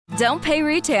Don't pay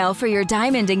retail for your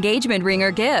diamond engagement ring or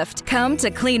gift. Come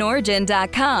to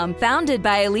CleanOrigin.com. Founded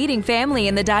by a leading family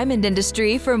in the diamond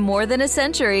industry for more than a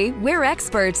century, we're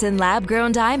experts in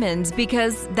lab-grown diamonds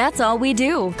because that's all we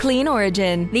do. Clean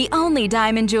Origin, the only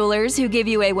diamond jewelers who give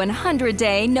you a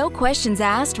 100-day, no questions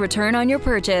asked return on your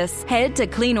purchase. Head to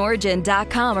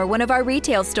CleanOrigin.com or one of our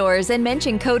retail stores and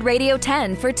mention code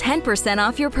Radio10 for 10%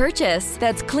 off your purchase.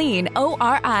 That's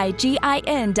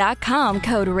CleanOrigin.com,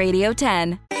 code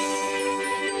Radio10.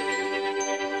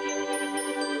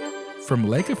 From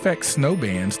lake effect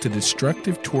snowbands to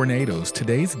destructive tornadoes,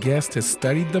 today's guest has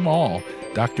studied them all.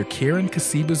 Dr. Karen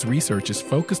Kasiba's research is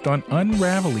focused on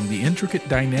unraveling the intricate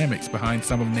dynamics behind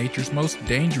some of nature's most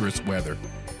dangerous weather.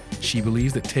 She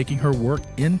believes that taking her work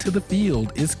into the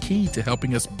field is key to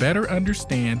helping us better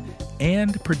understand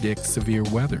and predict severe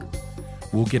weather.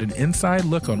 We'll get an inside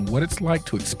look on what it's like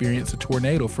to experience a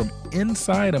tornado from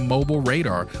inside a mobile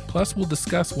radar. Plus, we'll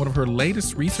discuss one of her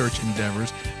latest research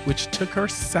endeavors, which took her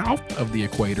south of the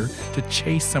equator to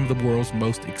chase some of the world's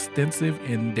most extensive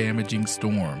and damaging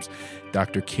storms.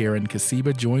 Dr. Karen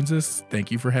Kasiba joins us. Thank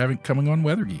you for coming on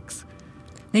Weather Geeks.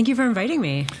 Thank you for inviting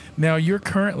me. Now, you're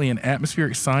currently an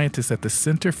atmospheric scientist at the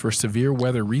Center for Severe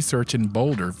Weather Research in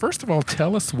Boulder. First of all,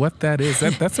 tell us what that is.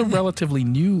 That's a relatively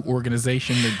new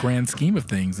organization in the grand scheme of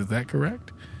things. Is that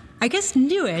correct? I guess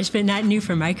newish, but not new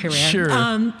for my career. Sure.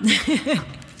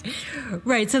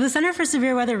 Right. So the Center for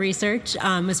Severe Weather Research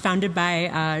was founded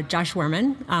by Josh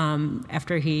Werman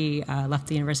after he left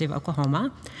the University of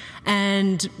Oklahoma.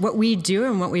 And what we do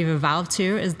and what we've evolved to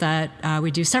is that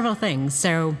we do several things.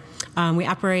 So we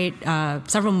operate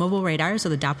several mobile radars, so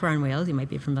the Doppler on wheels. You might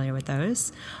be familiar with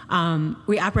those.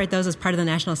 We operate those as part of the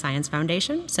National Science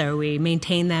Foundation. So we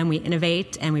maintain them, we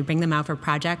innovate, and we bring them out for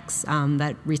projects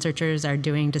that researchers are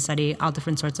doing to study all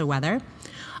different sorts of weather.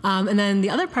 And then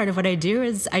the other part of what I do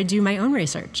is I do my own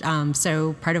research.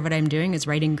 So part of what I'm doing is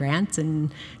writing grants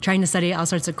and trying to study all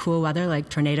sorts of cool weather like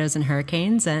tornadoes and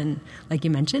hurricanes and, like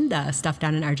you mentioned, stuff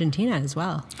down in Argentina as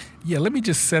well. Yeah, let me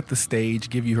just set the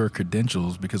stage, give you her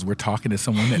credentials, because we're talking to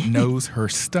someone that knows her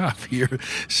stuff here.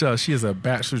 So she has a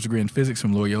bachelor's degree in physics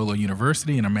from Loyola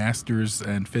University and a master's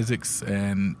in physics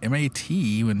and MAT,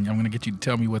 and I'm going to get you to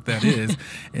tell me what that is,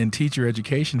 and teacher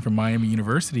education from Miami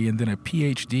University, and then a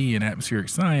PhD in atmospheric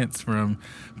science from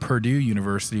Purdue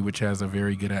University, which has a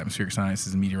very good atmospheric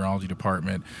sciences and meteorology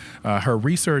department. Her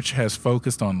research has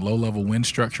focused on low-level wind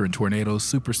structure and tornadoes,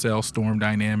 supercell storm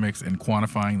dynamics, and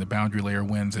quantifying the boundary layer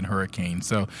winds and hurricanes.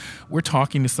 So we're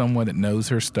talking to someone that knows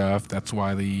her stuff. That's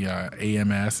why the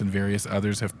AMS and various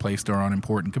others have placed her on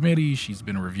important committees. She's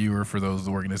been a reviewer for those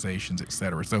organizations, et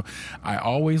cetera. So I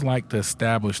always like to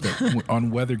establish that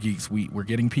on Weather Geeks, we're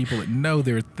getting people that know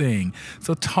their thing.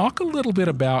 So talk a little bit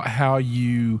about how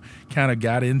you kind of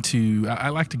got into, I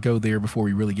like to go there before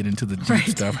we really get into the deep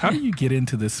stuff. How do you get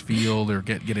into this field or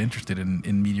get interested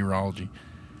in meteorology?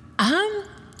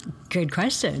 Good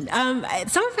question. Some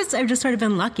of it I've just sort of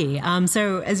been lucky.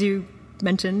 So as you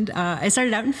mentioned, I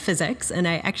started out in physics, and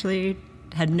I actually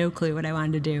had no clue what I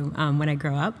wanted to do when I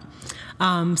grew up.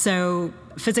 So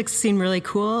physics seemed really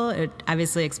cool. It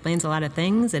obviously explains a lot of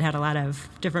things. It had a lot of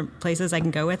different places I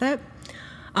can go with it.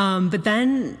 But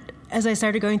then as I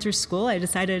started going through school, I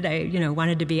decided I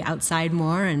wanted to be outside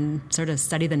more and sort of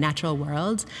study the natural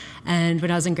world. And when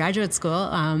I was in graduate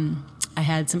school, I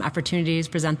had some opportunities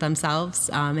present themselves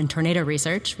in tornado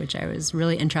research, which I was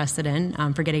really interested in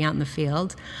for getting out in the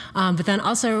field. But then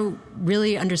also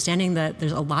really understanding that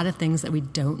there's a lot of things that we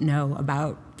don't know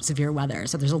about severe weather.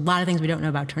 So there's a lot of things we don't know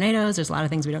about tornadoes. There's a lot of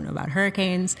things we don't know about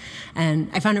hurricanes. And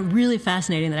I found it really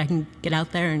fascinating that I can get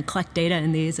out there and collect data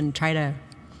in these and try to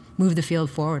move the field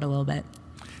forward a little bit.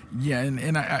 Yeah,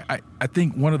 and I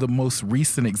think one of the most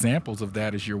recent examples of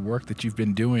that is your work that you've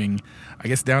been doing, I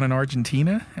guess, down in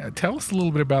Argentina. Tell us a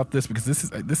little bit about this, because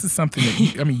this is something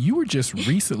that, you were just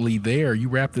recently there. You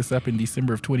wrapped this up in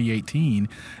December of 2018.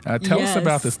 Tell us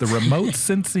about this, the remote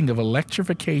sensing of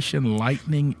electrification,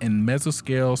 lightning, and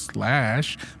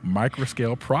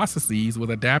mesoscale/microscale processes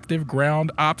with adaptive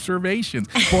ground observations.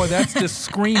 Boy, that's just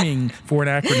screaming for an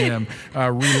acronym.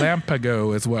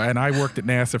 Relampago as well. And I worked at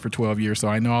NASA for 12 years, so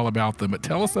I know all about them. But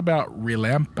tell us about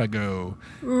Relampago.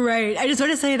 Right. I just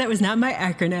want to say that was not my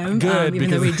acronym. Good, even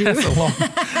though we do. That's a long.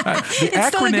 The it's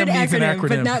still a good acronym,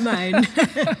 but not mine.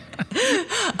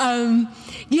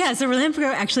 So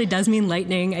Relampago actually does mean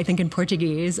lightning, I think, in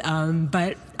Portuguese.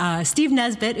 But Steve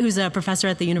Nesbitt, who's a professor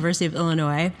at the University of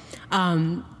Illinois,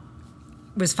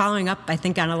 was following up, I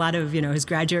think, on a lot of his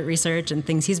graduate research and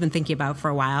things he's been thinking about for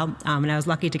a while. And I was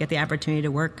lucky to get the opportunity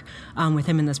to work with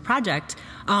him in this project.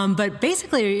 But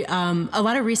basically, a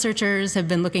lot of researchers have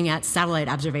been looking at satellite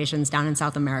observations down in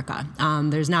South America.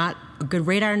 There's not a good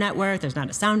radar network. There's not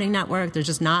a sounding network. There's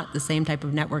just not the same type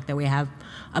of network that we have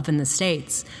up in the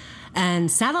States.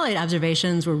 And satellite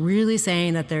observations were really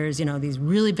saying that there's, these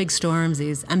really big storms,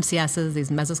 these MCSs, these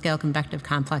mesoscale convective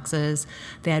complexes.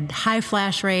 They had high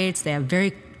flash rates. They have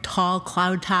very tall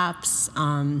cloud tops.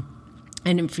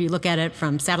 And if you look at it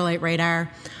from satellite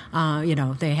radar,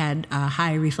 they had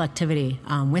high reflectivity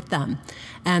with them.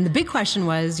 And the big question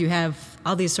was, you have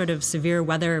all these sort of severe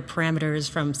weather parameters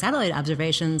from satellite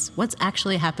observations. What's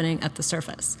actually happening at the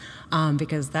surface?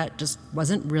 Because that just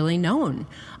wasn't really known.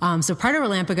 So part of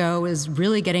Relampago is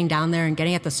really getting down there and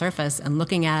getting at the surface and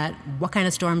looking at what kind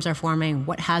of storms are forming,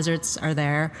 what hazards are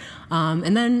there,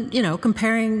 and then,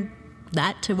 comparing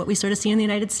that to what we sort of see in the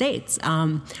United States.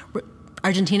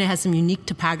 Argentina has some unique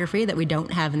topography that we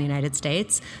don't have in the United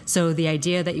States. So the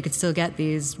idea that you could still get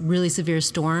these really severe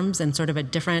storms in sort of a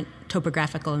different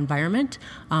topographical environment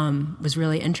was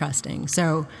really interesting.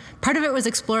 So part of it was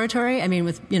exploratory,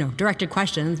 with, directed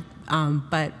questions,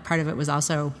 but part of it was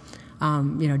also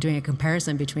doing a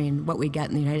comparison between what we get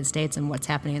in the United States and what's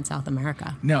happening in South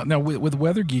America. Now with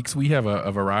Weather Geeks, we have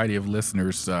a variety of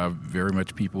listeners, very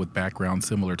much people with backgrounds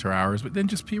similar to ours, but then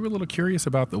just people a little curious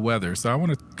about the weather. So I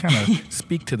want to kind of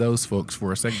speak to those folks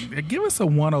for a second. Give us a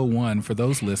 101 for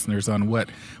those listeners on what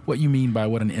you mean by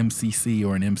what an MCC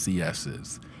or an MCS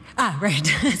is. Right.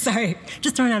 Sorry.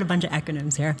 Just throwing out a bunch of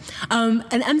acronyms here. An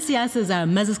MCS is a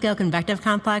mesoscale convective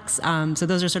complex. So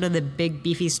those are sort of the big,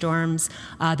 beefy storms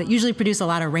that usually produce a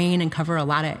lot of rain and cover a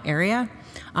lot of area,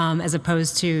 as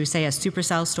opposed to, say, a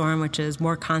supercell storm, which is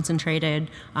more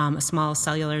concentrated, a small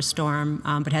cellular storm,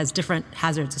 but has different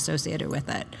hazards associated with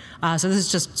it. So this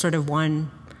is just sort of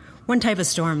one type of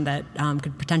storm that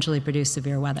could potentially produce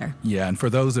severe weather. Yeah, and for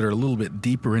those that are a little bit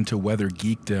deeper into weather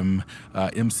geekdom,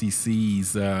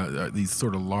 MCCs, these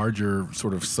sort of larger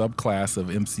sort of subclass of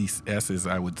MCSs,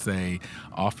 I would say,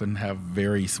 often have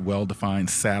very well-defined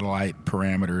satellite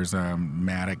parameters.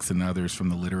 Maddox and others from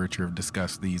the literature have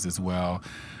discussed these as well.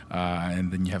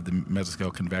 And then you have the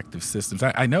mesoscale convective systems.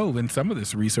 I know in some of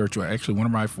this research, actually one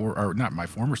of my not my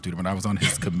former student, but I was on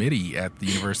his committee at the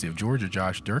University of Georgia,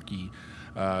 Josh Durkee.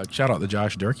 Shout out to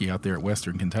Josh Durkee out there at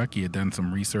Western Kentucky, had done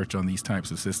some research on these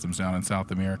types of systems down in South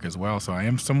America as well. So I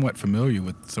am somewhat familiar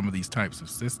with some of these types of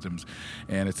systems,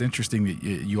 and it's interesting that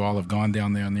you all have gone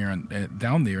down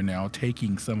there now,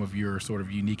 taking some of your sort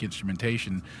of unique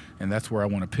instrumentation, and that's where I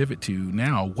want to pivot to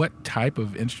now. What type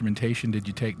of instrumentation did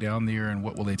you take down there, and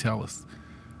what will they tell us?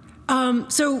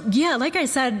 Like I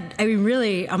said,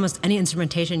 really almost any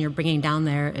instrumentation you're bringing down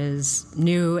there is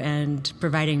new and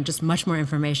providing just much more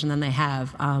information than they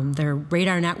have. Their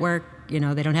radar network, they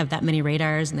don't have that many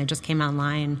radars, and they just came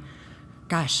online,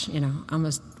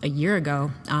 almost a year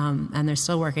ago, and they're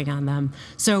still working on them.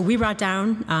 So we brought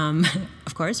down,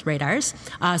 of course, radars.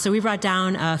 So we brought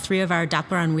down 3 of our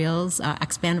Doppler on wheels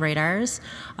X-band radars.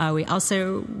 We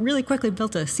also really quickly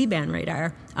built a C-band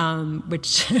radar,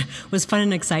 which was fun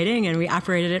and exciting, and we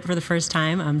operated it for the first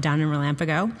time down in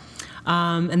Relampago.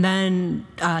 And then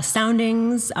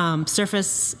soundings,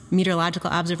 surface meteorological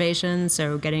observations,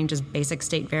 so getting just basic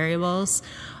state variables.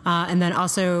 And then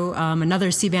also another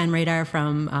C-band radar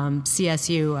from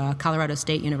CSU, Colorado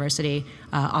State University,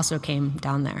 also came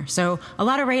down there. So a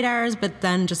lot of radars, but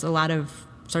then just a lot of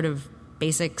sort of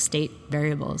basic state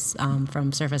variables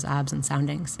from surface obs and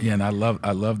soundings. Yeah, and I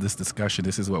love this discussion.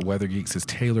 This is what Weather Geeks is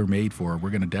tailor-made for.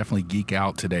 We're going to definitely geek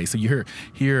out today. So you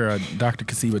hear Dr.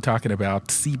 Kasiba talking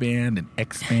about C-band and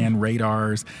X-band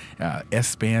radars,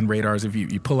 S-band radars. If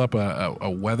you pull up a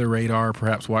weather radar,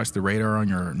 perhaps watch the radar on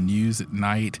your news at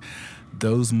night,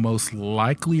 those most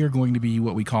likely are going to be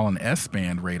what we call an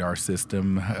S-band radar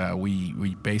system. We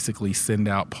basically send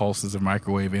out pulses of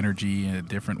microwave energy at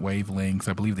different wavelengths.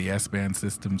 I believe the S-band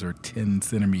systems are 10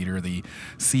 centimeter. The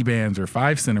C-bands are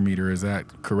 5 centimeter. Is that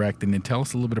correct? And then tell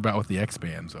us a little bit about what the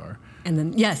X-bands are. And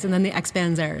then the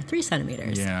X-bands are 3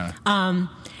 centimeters. Yeah.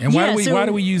 Why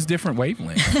do we use different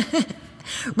wavelengths?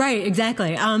 Right,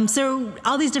 exactly. So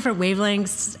all these different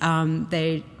wavelengths,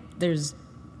 there's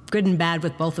good and bad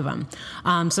with both of them.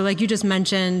 So like you just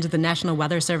mentioned, the National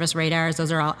Weather Service radars, those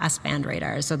are all S-band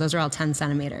radars. So those are all 10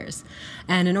 centimeters.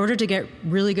 And in order to get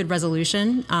really good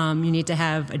resolution, you need to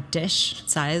have a dish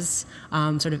size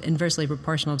sort of inversely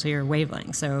proportional to your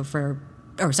wavelength.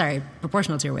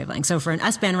 Proportional to your wavelength. So for an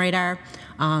S-band radar,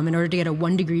 in order to get a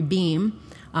 1 degree beam,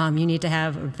 you need to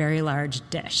have a very large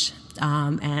dish.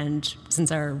 And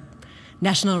since our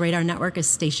National Radar Network is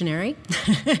stationary.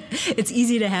 It's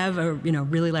easy to have a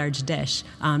really large dish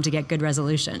to get good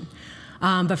resolution.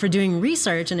 But for doing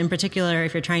research, and in particular,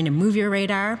 if you're trying to move your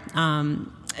radar,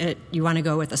 you want to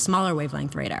go with a smaller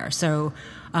wavelength radar. So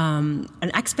an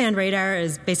X-band radar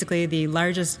is basically the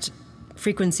largest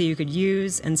frequency you could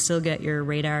use and still get your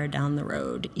radar down the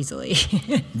road easily.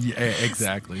 Yeah,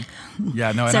 exactly.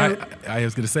 Yeah, no, and so, I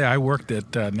was going to say, I worked at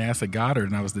NASA Goddard,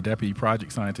 and I was the deputy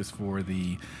project scientist for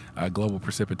the Global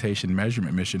Precipitation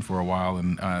Measurement Mission for a while,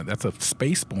 and that's a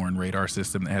spaceborne radar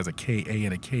system that has a Ka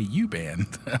and a Ku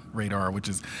band radar, which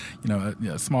is,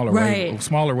 a smaller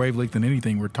smaller wavelength than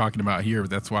anything we're talking about here.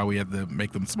 That's why we had to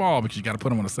make them small, because you got to put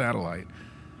them on a satellite.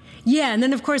 Yeah, and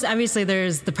then of course, obviously,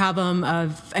 there's the problem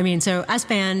of, so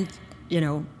S-band,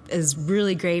 is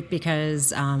really great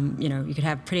because, you could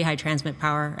have pretty high transmit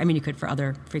power. You could for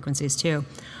other frequencies too.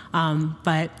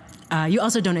 But you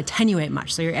also don't attenuate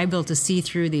much, so you're able to see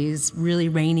through these really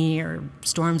rainy or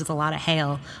storms with a lot of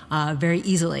hail very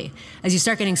easily. As you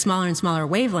start getting smaller and smaller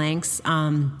wavelengths,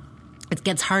 it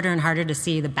gets harder and harder to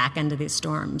see the back end of these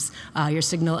storms. Your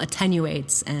signal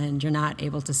attenuates, and you're not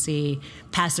able to see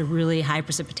past a really high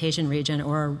precipitation region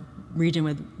or a region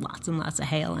with lots and lots of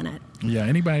hail in it. Yeah,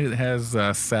 anybody that has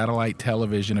satellite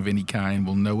television of any kind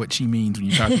will know what she means when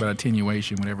you talk about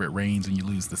attenuation whenever it rains and you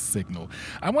lose the signal.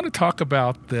 I want to talk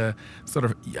about the sort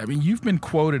of, you've been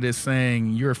quoted as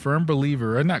saying you're a firm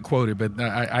believer, or not quoted, but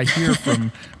I hear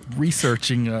from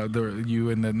researching you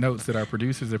and the notes that our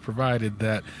producers have provided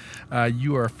that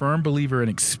you are a firm believer in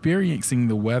experiencing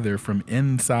the weather from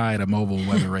inside a mobile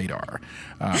weather radar.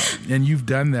 And you've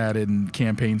done that in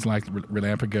campaigns like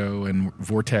Relampago and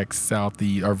Vortex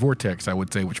Vortex, I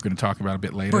would say, which we're going to talk about a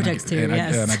bit later. Vortex 2,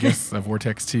 yes. And I guess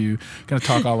Vortex 2, going to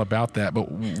talk all about that. But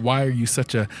why are you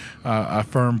such a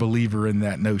firm believer in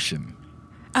that notion?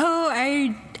 Oh,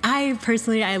 I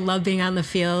personally, I love being on the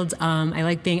field. I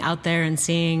like being out there and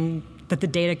seeing that the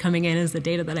data coming in is the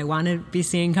data that I want to be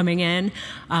seeing coming in.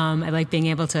 I like being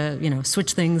able to,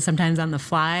 switch things sometimes on the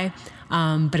fly.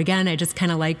 But again, I just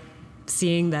kind of like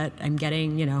seeing that I'm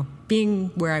getting, being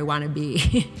where I want to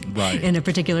be right. in a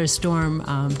particular storm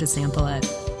to sample it.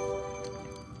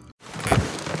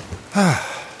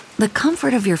 The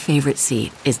comfort of your favorite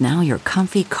seat is now your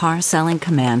comfy car selling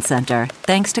command center,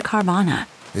 thanks to Carvana.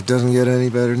 It doesn't get any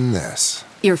better than this.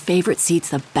 Your favorite seat's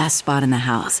the best spot in the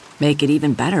house. Make it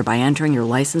even better by entering your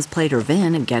license plate or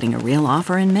VIN and getting a real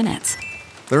offer in minutes.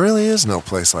 There really is no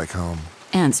place like home.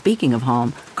 And speaking of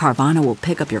home, Carvana will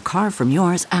pick up your car from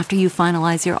yours after you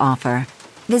finalize your offer.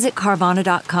 Visit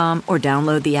Carvana.com or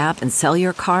download the app and sell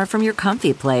your car from your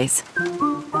comfy place.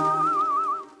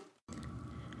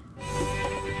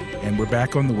 And we're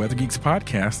back on the Weather Geeks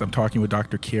podcast. I'm talking with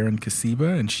Dr. Karen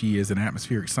Kasiba, and she is an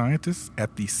atmospheric scientist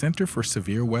at the Center for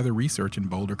Severe Weather Research in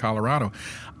Boulder, Colorado.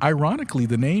 Ironically,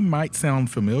 the name might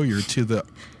sound familiar to the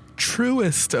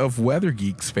truest of Weather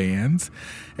Geeks fans.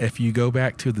 If you go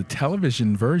back to the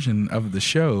television version of the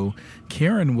show,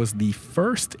 Karen was the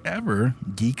first ever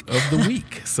Geek of the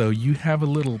Week. So you have a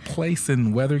little place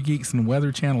in Weather Geeks and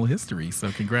Weather Channel history.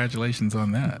 So congratulations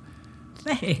on that.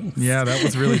 Thanks. Yeah, that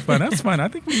was really fun. That's fun. I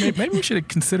think maybe we should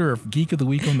consider a Geek of the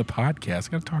Week on the podcast.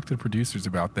 I got to talk to the producers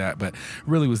about that, but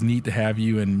really was neat to have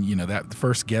you. And that the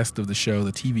first guest of the show,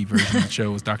 the TV version of the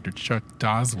show, was Dr. Chuck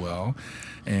Doswell,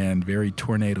 and very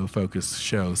tornado-focused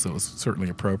show. So it was certainly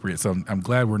appropriate. So I'm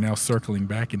glad we're now circling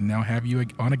back and now have you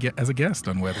on as a guest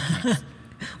on Weather Geeks.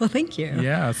 Well, thank you.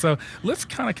 Yeah. So let's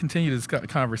kind of continue this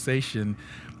conversation.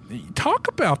 Talk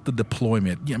about the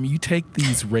deployment. You take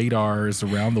these radars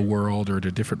around the world or to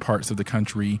different parts of the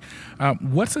country.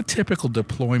 What's a typical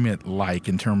deployment like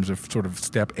in terms of sort of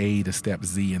step A to step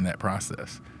Z in that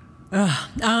process? In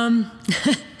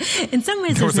some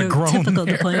ways, there's no typical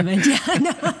deployment. Yeah,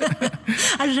 no.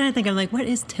 I was trying to think. I'm like, what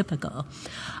is typical?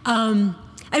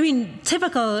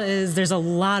 Typical is there's a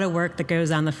lot of work that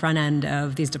goes on the front end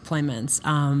of these deployments.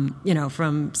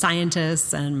 From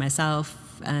scientists and myself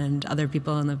and other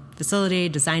people in the facility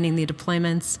designing the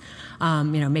deployments,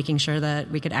 making sure that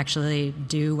we could actually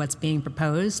do what's being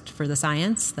proposed for the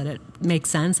science, that it makes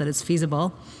sense, that it's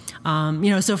feasible.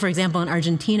 So for example, in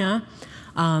Argentina,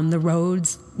 the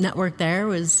roads network there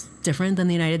was different than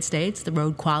the United States. The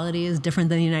road quality is different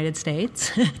than the United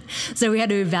States. So we had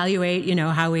to evaluate,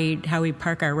 how we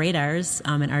park our radars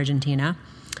in Argentina.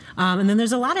 And then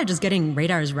there's a lot of just getting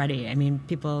radars ready.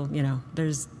 People,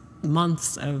 there's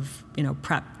months of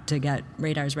prep to get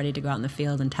radars ready to go out in the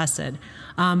field and tested.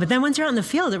 But then once you're out in the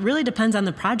field, it really depends on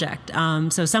the project.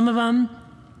 So some of them,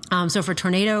 so for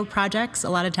tornado projects, a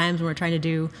lot of times when we're trying to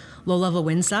do low-level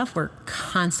wind stuff, we're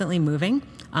constantly moving.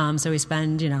 So we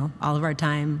spend all of our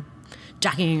time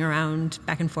jockeying around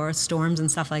back and forth, storms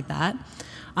and stuff like that.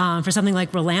 For something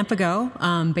like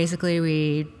Relampigo, basically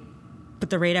we put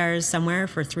the radars somewhere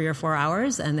for 3 or 4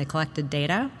 hours and they collected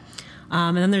data.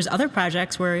 And then there's other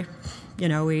projects where,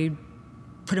 we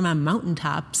put them on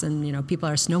mountaintops and, people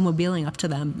are snowmobiling up to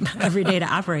them every day to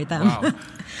operate them. Wow.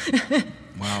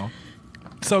 Wow.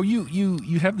 So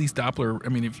you have these Doppler. I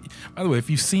mean, by the way, if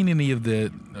you've seen any of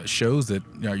the shows that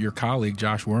your colleague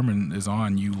Josh Werman is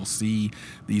on, you will see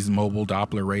these mobile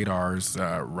Doppler radars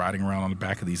riding around on the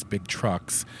back of these big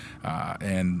trucks,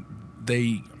 and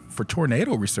they, for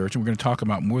tornado research, and we're going to talk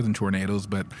about more than tornadoes,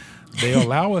 but they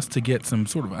allow us to get some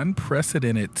sort of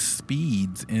unprecedented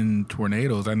speeds in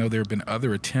tornadoes. I know there have been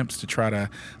other attempts to try to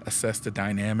assess the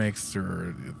dynamics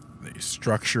or the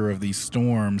structure of these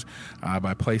storms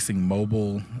by placing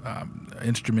mobile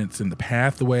instruments in the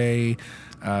pathway,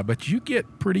 but you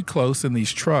get pretty close in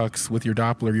these trucks with your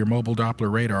Doppler, your mobile Doppler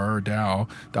radar, or DOW,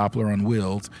 Doppler on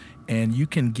wheels, and you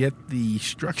can get the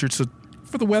structure. So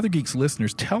for the Weather Geeks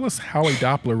listeners, tell us how a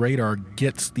Doppler radar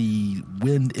gets the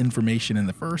wind information in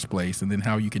the first place, and then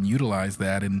how you can utilize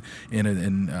that in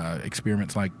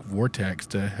experiments like Vortex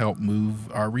to help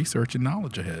move our research and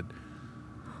knowledge ahead.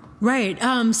 Right.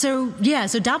 So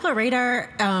Doppler radar,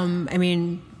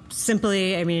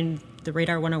 the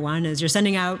radar 101 is you're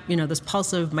sending out, this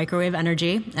pulse of microwave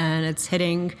energy, and it's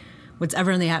hitting what's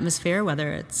ever in the atmosphere,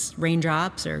 whether it's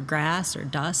raindrops or grass or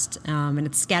dust, and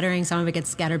it's scattering. Some of it gets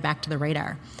scattered back to the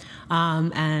radar.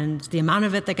 And the amount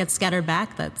of it that gets scattered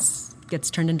back, gets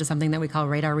turned into something that we call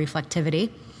radar reflectivity.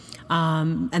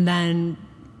 And then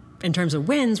in terms of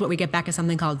winds, what we get back is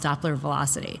something called Doppler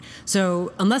velocity.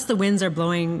 So unless the winds are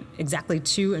blowing exactly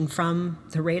to and from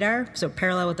the radar, so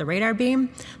parallel with the radar beam,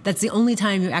 that's the only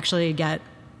time you actually get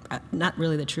not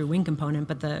really the true wind component,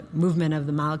 but the movement of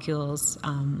the molecules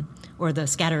or the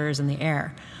scatterers in the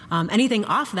air. Anything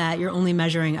off that, you're only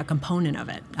measuring a component of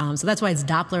it. So that's why it's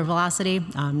Doppler velocity,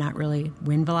 not really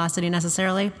wind velocity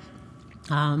necessarily.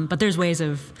 But there's ways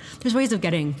of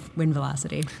getting wind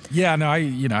velocity. Yeah, no,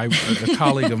 a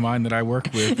colleague of mine that I work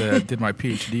with did my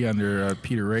PhD under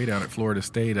Peter Ray down at Florida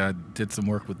State. I did some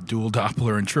work with dual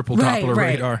Doppler and triple Doppler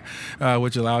radar,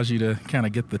 which allows you to kind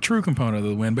of get the true component of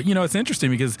the wind. But it's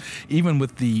interesting because even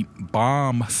with the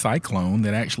bomb cyclone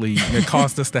that actually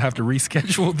caused us to have to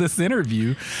reschedule this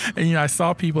interview, and I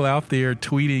saw people out there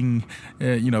tweeting,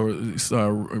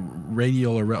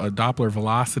 radial or Doppler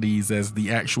velocities as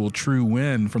the actual true wind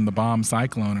from the bomb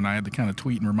cyclone, and I had to kind of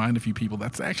tweet and remind a few people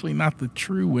that's actually not the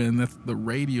true wind, that's the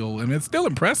radial. I mean, it's still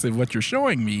impressive what you're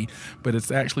showing me, but it's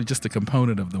actually just a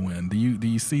component of the wind. Do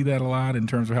you see that a lot in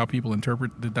terms of how people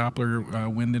interpret the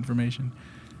Doppler wind information?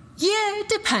 Yeah, it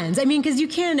depends. Because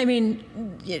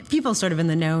people sort of in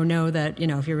the know that,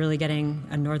 if you're really getting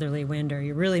a northerly wind or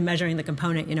you're really measuring the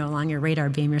component, along your radar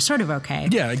beam, you're sort of okay.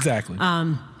 Yeah, exactly.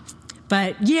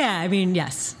 But yeah,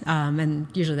 yes, and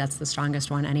usually that's the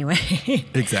strongest one anyway.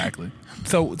 Exactly.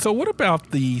 So what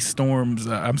about the storms?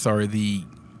 The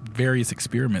various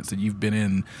experiments that you've been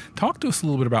in. Talk to us a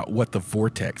little bit about what the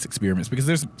Vortex experiments, because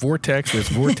there's Vortex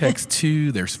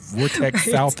 2, there's Vortex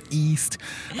Southeast.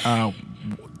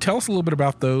 Tell us a little bit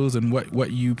about those and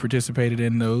what you participated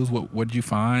in those. What did you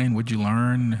find? What did you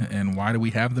learn? And why do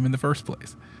we have them in the first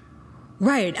place?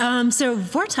 Right. So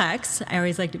Vortex, I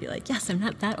always like to be like, yes, I'm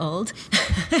not that old.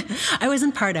 I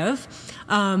wasn't part of.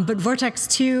 But Vortex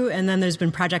 2, and then there's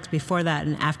been projects before that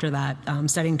and after that,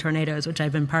 studying tornadoes, which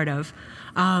I've been part of.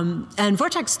 And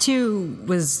Vortex 2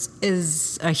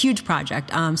 is a huge project.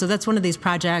 So that's one of these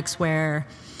projects where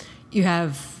you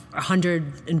have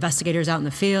 100 investigators out in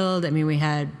the field. We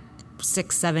had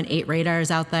 6, 7, 8 radars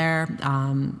out there.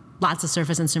 Lots of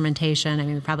surface instrumentation.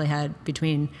 We probably had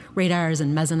between radars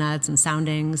and mesonettes and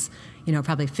soundings,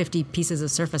 probably 50 pieces of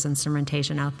surface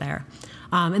instrumentation out there.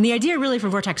 And the idea really for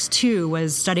Vortex 2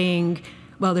 was studying,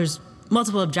 there's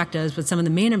multiple objectives, but some of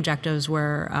the main objectives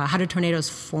were how do tornadoes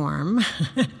form?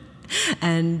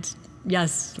 And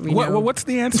yes, we know. What's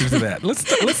the answer to that?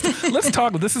 Let's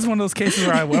talk. This is one of those cases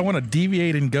where I want to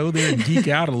deviate and go there and geek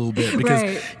out a little bit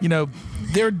because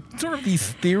there are sort of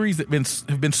these theories that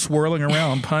have been swirling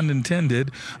around, pun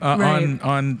intended,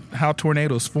 on how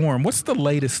tornadoes form. What's the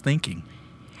latest thinking?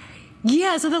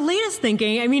 Yeah, so the latest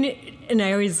thinking. And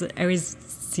I always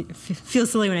feel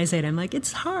silly when I say it. I'm like,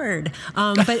 it's hard,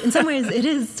 but in some ways, it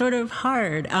is sort of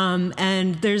hard.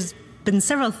 And there's been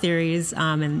several theories,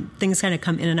 and things kind of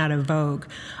come in and out of vogue.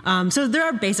 So there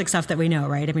are basic stuff that we know,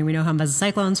 right? We know how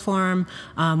mesocyclones form.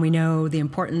 We know the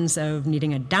importance of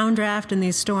needing a downdraft in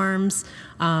these storms.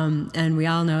 And we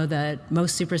all know that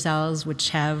most supercells,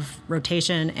 which have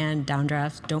rotation and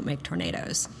downdraft, don't make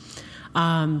tornadoes.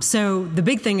 So the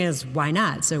big thing is, why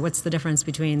not? So what's the difference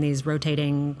between these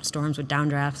rotating storms with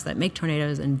downdrafts that make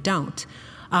tornadoes and don't?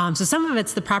 So some of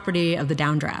it's the property of the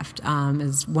downdraft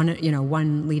is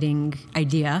one leading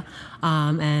idea,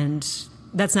 and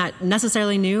that's not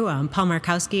necessarily new. Paul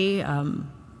Markowski,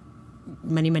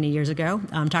 many years ago,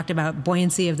 talked about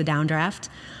buoyancy of the downdraft,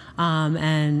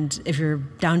 and if your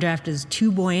downdraft is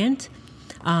too buoyant,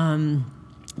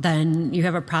 then you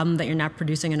have a problem that you're not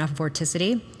producing enough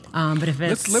vorticity. But if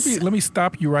it's let me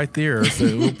stop you right there. So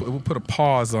we'll put a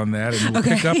pause on that and we'll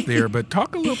pick up there. But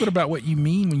talk a little bit about what you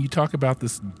mean when you talk about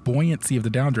this buoyancy of the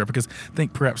downdraft, because I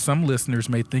think perhaps some listeners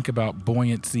may think about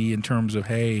buoyancy in terms of,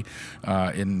 hey,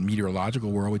 in meteorological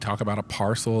world we talk about a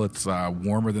parcel. It's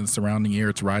warmer than the surrounding air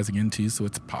it's rising into, so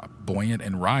it's buoyant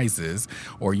and rises.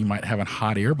 Or you might have a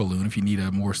hot air balloon. If you need a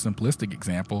more simplistic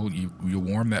example, you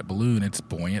warm that balloon, it's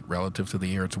buoyant relative to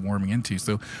the air it's warming into.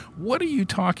 So what are you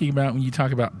talking about when you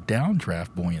talk about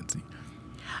downdraft buoyancy?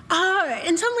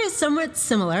 In some ways, somewhat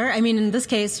similar. I mean, in this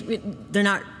case, they're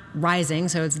not rising,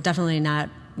 so it's definitely not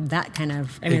that kind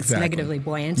of, it's negatively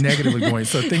buoyant. Negatively buoyant.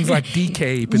 So things like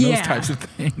decape and those types of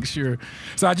things, sure.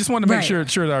 So I just want to make sure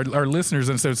our listeners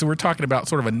understand. So we're talking about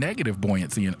sort of a negative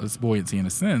buoyancy in a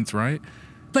sense, right?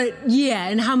 But yeah,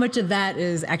 and how much of that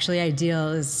is actually ideal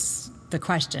is the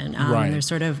question. Right. There's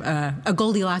sort of a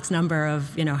Goldilocks number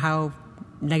of, how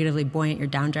negatively buoyant your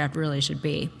downdraft really should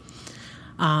be.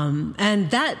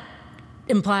 And that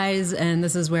implies, and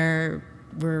this is where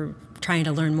we're trying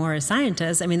to learn more as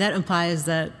scientists, that implies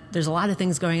that there's a lot of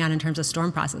things going on in terms of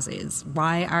storm processes.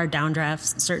 Why are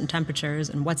downdrafts certain temperatures,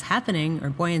 and what's happening,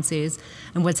 or buoyancies,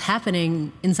 and what's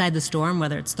happening inside the storm,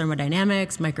 whether it's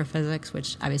thermodynamics, microphysics,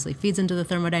 which obviously feeds into the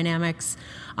thermodynamics,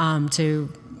 to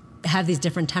have these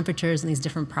different temperatures and these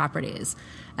different properties.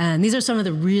 And these are some of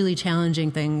the really challenging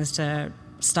things to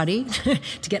study,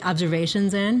 to get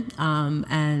observations in,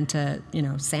 and to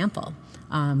sample.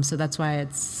 So that's why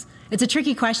it's a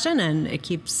tricky question, and it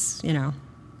keeps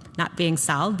not being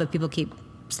solved, but people keep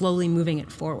slowly moving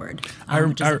it forward.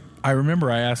 I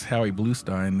remember I asked Howie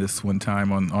Bluestein this one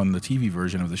time on the TV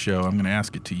version of the show. I'm going to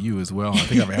ask it to you as well. I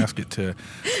think I've asked it to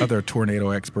other tornado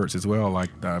experts as well,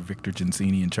 like Victor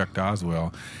Gensini and Chuck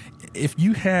Doswell. If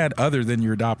you had, other than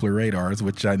your Doppler radars,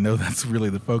 which I know that's really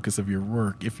the focus of your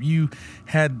work, if you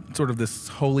had sort of this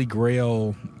holy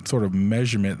grail sort of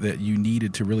measurement that you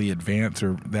needed to really advance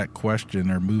or that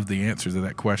question or move the answers of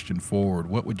that question forward,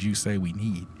 what would you say we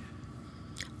need?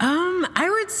 I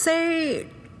would say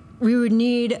we would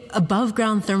need above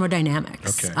ground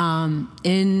thermodynamics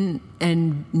in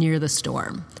and near the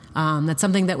storm. That's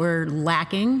something that we're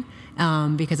lacking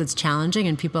because it's challenging,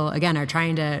 and people, again, are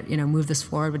trying to move this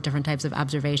forward with different types of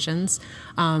observations.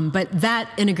 But that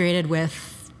integrated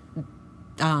with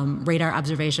radar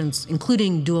observations,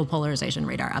 including dual polarization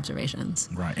radar observations.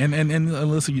 Right.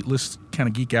 And let's kind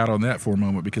of geek out on that for a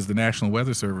moment, because the National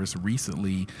Weather Service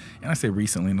recently, and I say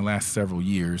recently, in the last several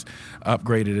years,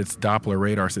 upgraded its Doppler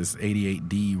radar, its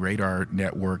 88D radar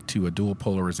network, to a dual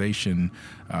polarization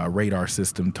radar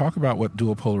system. Talk about what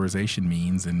dual polarization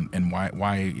means and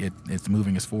why it's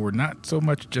moving us forward, not so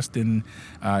much just in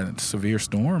severe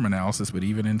storm analysis, but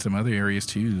even in some other areas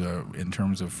too, in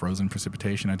terms of frozen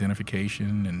precipitation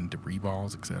identification and debris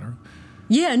balls, et cetera.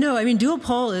 Yeah, no, dual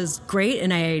pol is great,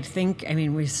 and I think,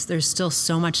 there's still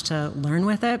so much to learn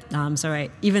with it.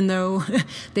 Even though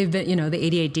they've been,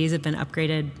 the 88Ds have been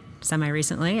upgraded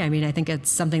semi-recently, I think it's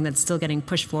something that's still getting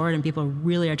pushed forward, and people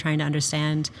really are trying to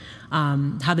understand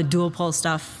how the dual pol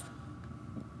stuff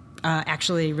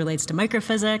actually relates to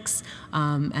microphysics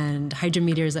and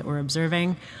hydrometeors that we're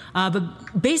observing.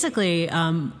 But basically,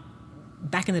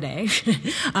 back in the day,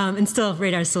 and still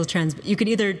radar still you could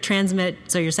either transmit,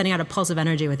 so you're sending out a pulse of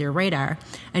energy with your radar,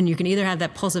 and you can either have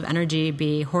that pulse of energy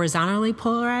be horizontally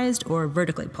polarized or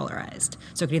vertically polarized.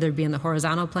 So it could either be in the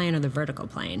horizontal plane or the vertical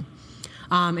plane.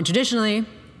 And traditionally,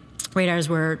 radars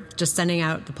were just sending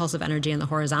out the pulse of energy in the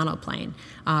horizontal plane.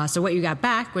 So what you got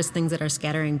back was things that are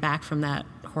scattering back from that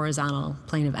horizontal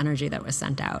plane of energy that was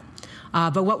sent out.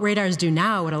 But what a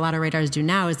lot of radars do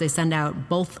now is they send out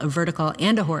both a vertical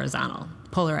and a horizontal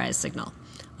polarized signal.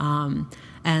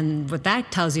 And what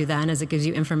that tells you then is it gives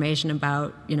you information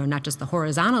about, not just the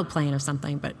horizontal plane of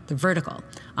something, but the vertical.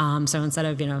 So instead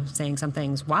of, saying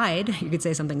something's wide, you could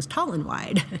say something's tall and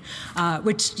wide,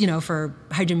 which, for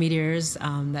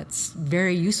hydrometeors, that's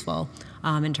very useful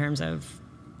in terms of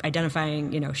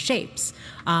identifying, shapes.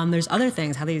 There's other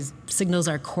things, how these signals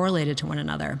are correlated to one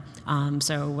another.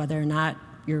 So whether or not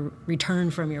your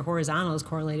return from your horizontal is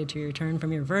correlated to your return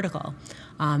from your vertical.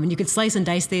 And you could slice and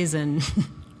dice these in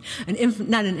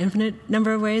not an infinite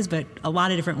number of ways, but a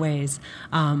lot of different ways.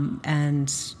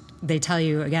 And they tell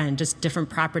you, again, just different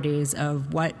properties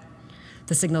of what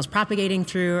the signal's propagating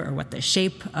through, or what the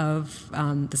shape of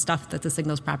the stuff that the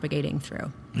signal's propagating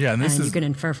through. Yeah, and you can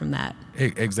infer from that.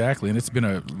 Exactly, and it's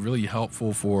been really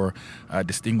helpful for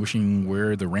distinguishing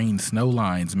where the rain-snow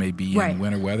lines may be in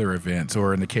winter weather events,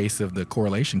 or in the case of the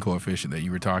correlation coefficient that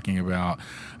you were talking about.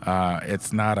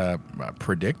 It's not a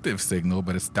predictive signal,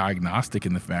 but it's diagnostic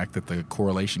in the fact that the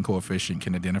correlation coefficient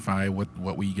can identify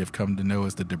what we have come to know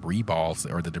as the debris balls,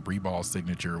 or the debris ball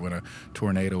signature when a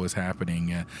tornado is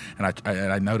happening. And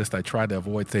I noticed I tried to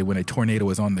avoid say when a tornado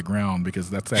is on the ground, because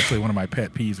that's actually one of my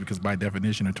pet peeves, because by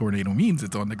definition a tornado means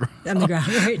it's on the ground. On the ground,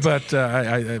 right. But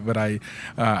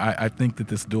I think that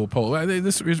this dual pole,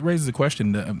 this raises a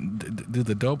question: do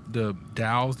the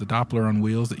dowels, the Doppler on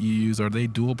wheels that you use, are they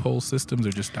dual pole systems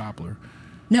or just Doppler?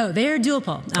 No, they're dual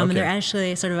pole, Okay. and they're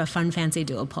actually sort of a fun, fancy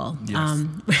dual pole. Yes.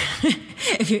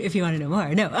 If you want to know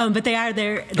more, no, but they're I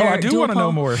do want to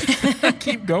know more. dual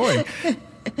Keep going.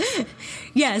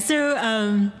 Yeah,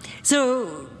 so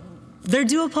they're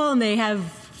dual pole, and they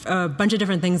have a bunch of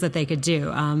different things that they could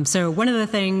do. So one of the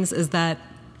things is that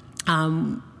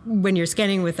when you're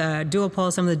scanning with a dual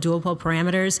pole, some of the dual pole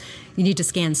parameters, you need to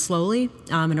scan slowly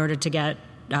in order to get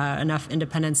enough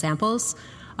independent samples.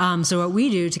 So what we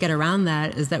do to get around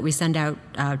that is that we send out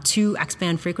 2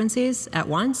 X-band frequencies at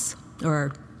once,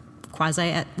 or quasi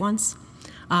at once,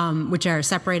 which are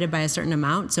separated by a certain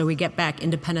amount. So we get back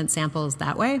independent samples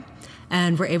that way.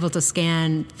 And we're able to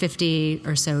scan 50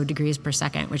 or so degrees per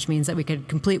second, which means that we could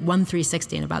complete 1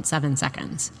 360 in about 7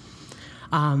 seconds.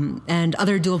 And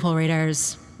other dual pole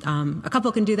radars, a couple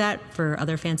can do that for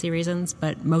other fancy reasons,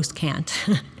 but most can't.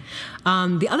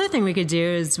 The other thing we could do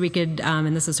is we could,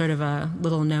 and this is sort of a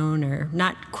little known or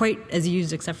not quite as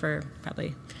used except for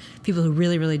probably people who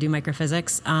really, really do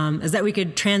microphysics, is that we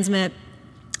could transmit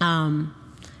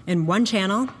in one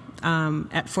channel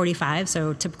at 45,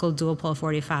 so typical dual pole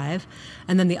 45.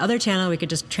 And then the other channel we could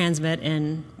just transmit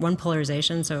in one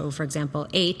polarization, so for example,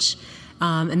 H.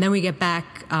 And then we get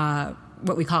back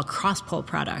what we call cross-pole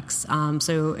products.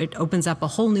 So it opens up a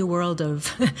whole new world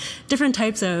of different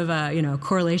types of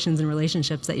correlations and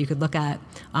relationships that you could look at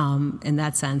in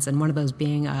that sense. And one of those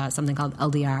being something called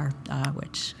LDR,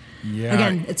 which,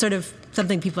 again, it's sort of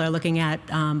something people are looking at,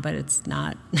 but it's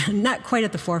not quite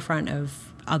at the forefront of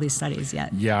all these studies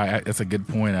yet. Yeah, that's a good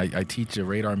point. I teach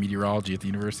radar meteorology at the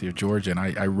University of Georgia, and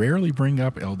I rarely bring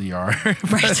up LDR.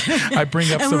 Right. I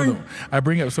bring up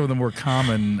some of the more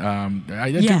common.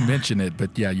 I do mention it,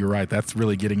 but yeah, you're right. That's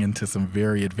really getting into some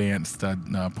very advanced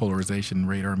polarization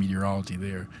radar meteorology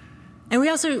there. And we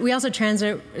also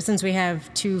transmit, since we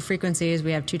have 2 frequencies,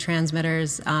 we have 2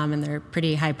 transmitters, and they're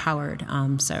pretty high powered.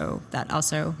 So that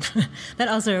also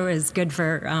is good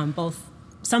for both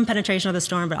some penetration of the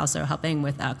storm, but also helping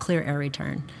with clear air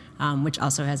return, which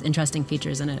also has interesting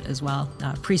features in it as well,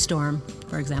 pre-storm,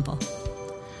 for example.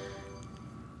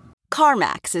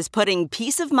 CarMax is putting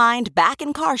peace of mind back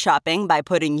in car shopping by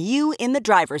putting you in the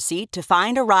driver's seat to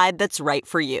find a ride that's right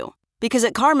for you. Because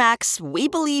at CarMax, we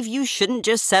believe you shouldn't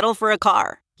just settle for a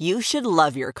car. You should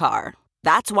love your car.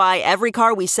 That's why every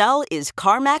car we sell is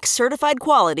CarMax certified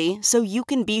quality, so you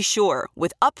can be sure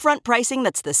with upfront pricing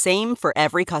that's the same for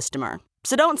every customer.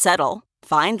 So don't settle.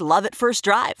 Find love at first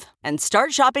drive and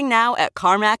start shopping now at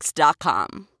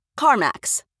CarMax.com.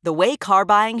 CarMax, the way car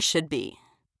buying should be.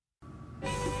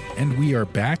 And we are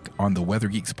back on the Weather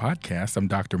Geeks podcast. I'm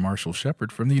Dr. Marshall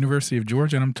Shepard from the University of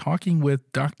Georgia, and I'm talking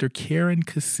with Dr. Karen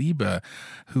Kasiba,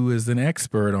 who is an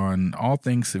expert on all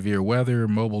things severe weather,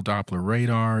 mobile Doppler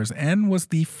radars, and was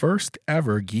the first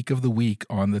ever Geek of the Week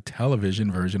on the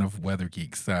television version of Weather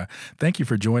Geeks. Thank you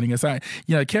for joining us.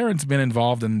 Karen's been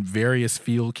involved in various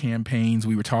field campaigns.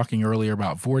 We were talking earlier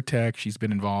about Vortex. She's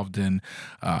been involved in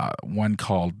one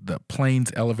called the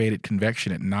Plains Elevated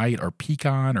Convection at Night, or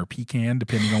Pecan,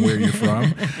 depending on where you're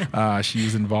from.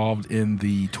 She's involved in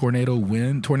the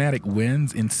tornadic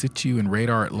winds in situ and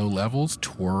radar at low levels,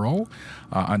 TWIRL,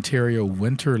 Ontario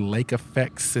Winter Lake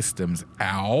Effect Systems,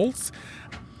 OWLS.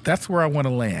 That's where I want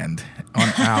to land, on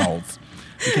OWLS.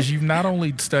 Because you've not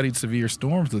only studied severe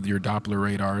storms with your Doppler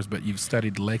radars, but you've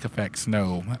studied lake effect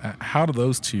snow. How do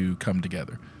those two come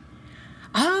together?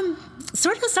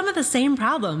 Sort of some of the same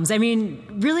problems. I mean,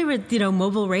 really with,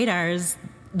 mobile radars,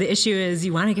 the issue is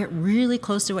you want to get really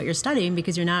close to what you're studying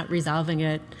because you're not resolving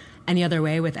it any other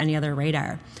way with any other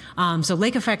radar. So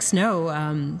lake effect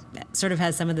snow sort of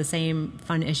has some of the same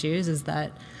fun issues, is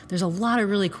that there's a lot of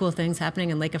really cool things happening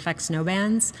in lake effect snow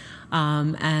bands.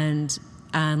 And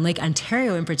Lake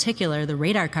Ontario in particular, the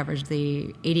radar coverage,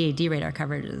 the 88D radar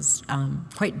coverage is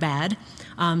quite bad.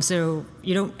 So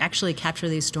you don't actually capture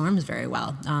these storms very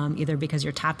well, either because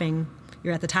you're topping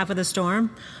you're at the top of the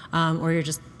storm, or you're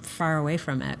just far away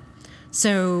from it.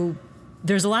 So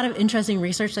there's a lot of interesting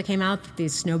research that came out that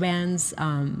these snow bands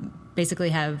basically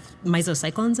have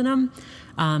mesocyclones in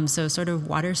them, so sort of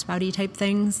water spouty type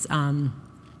things.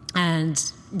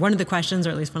 And one of the questions, or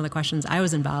at least one of the questions I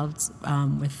was involved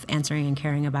with answering and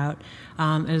caring about,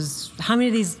 is how many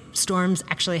of these storms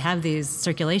actually have these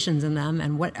circulations in them,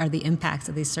 and what are the impacts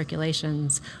of these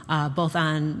circulations, both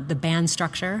on the band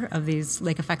structure of these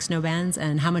lake effect snow bands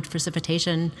and how much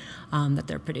precipitation that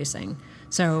they're producing.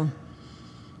 So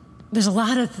there's a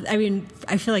lot of, I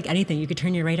feel like anything, you could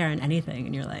turn your radar on anything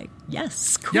and you're like,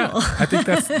 yes, cool. Yeah, I think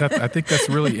that's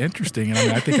really interesting.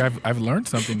 And I think I've learned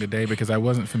something today because I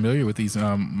wasn't familiar with these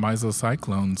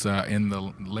mesocyclones in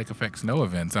the lake effect snow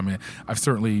events. I've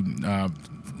certainly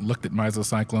looked at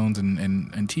mesocyclones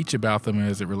and teach about them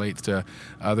as it relates to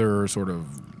other sort of,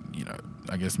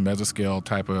 I guess mesoscale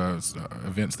type of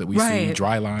events that we see,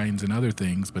 dry lines and other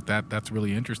things. But that's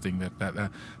really interesting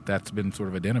that's been sort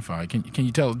of identified. Can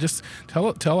you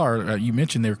tell our you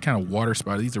mentioned they're kind of water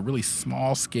spotted. These are really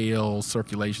small scale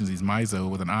circulations. These meso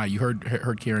with an I. You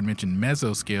heard Karen mention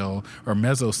mesoscale or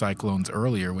mesocyclones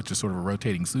earlier, which is sort of a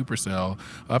rotating supercell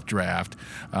updraft.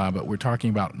 But we're talking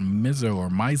about meso or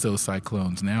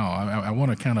mesocyclones now. I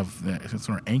want to kind of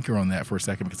sort of anchor on that for a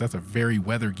second because that's a very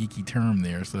weather geeky term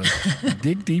there. So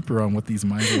dig deeper on what these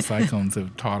mesocyclones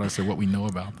have taught us or what we know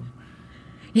about them.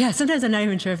 Yeah, sometimes I'm not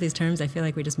even sure if these terms, I feel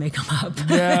like we just make them up.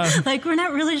 Yeah. Like, we're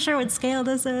not really sure what scale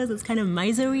this is. It's kind of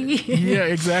meso-y. Yeah,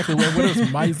 exactly. What does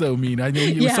meso mean? I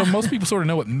know so most people sort of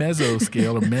know what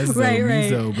mesoscale or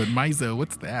meso, but meso,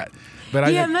 what's that? But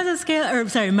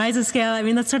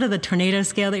mesoscale, that's sort of the tornado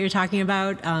scale that you're talking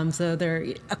about. So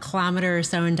they're a kilometer or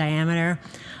so in diameter.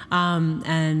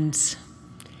 And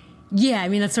yeah,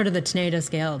 that's sort of the tornado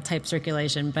scale type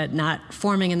circulation, but not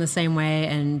forming in the same way,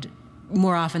 and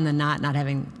more often than not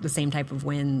having the same type of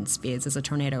wind speeds as a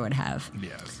tornado would have.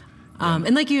 Yes.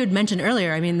 And like you had mentioned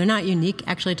earlier, they're not unique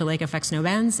actually to lake effect snow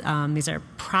bands. These are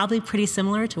probably pretty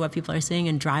similar to what people are seeing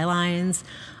in dry lines,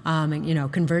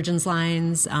 and, convergence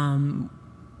lines,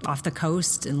 off the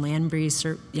coast and land breeze,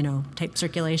 type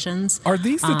circulations. Are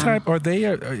these the type? Are they?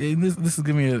 This is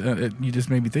giving me. You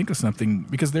just made me think of something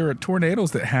because there are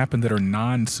tornadoes that happen that are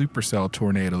non-supercell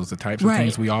tornadoes, the types of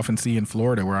things we often see in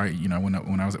Florida. Where when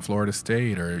I was at Florida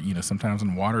State, or sometimes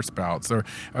in water spouts. Or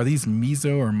are these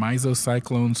meso or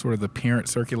mesocyclones sort of the parent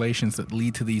circulations that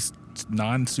lead to these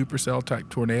non-supercell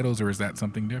type tornadoes, or is that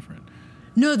something different?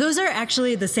 No, those are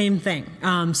actually the same thing.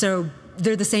 So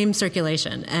they're the same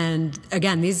circulation. And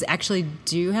again, these actually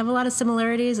do have a lot of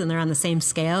similarities, and they're on the same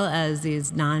scale as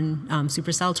these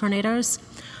non-supercell tornadoes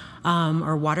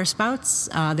or water spouts.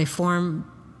 They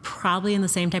form probably in the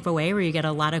same type of way, where you get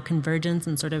a lot of convergence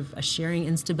and sort of a shearing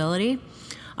instability.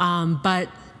 And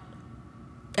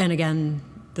again,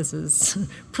 this is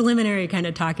preliminary kind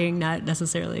of talking, not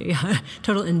necessarily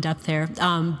total in-depth here.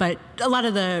 But a lot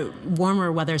of the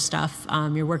warmer weather stuff,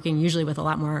 you're working usually with a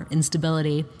lot more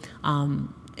instability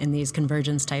in these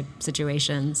convergence type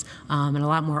situations, and a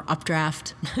lot more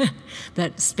updraft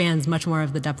that spans much more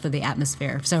of the depth of the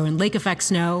atmosphere. So in lake effect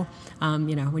snow,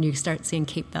 when you start seeing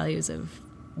Cape values of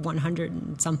 100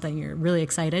 and something, you're really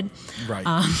excited. Right.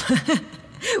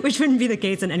 Which wouldn't be the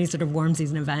case in any sort of warm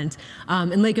season event.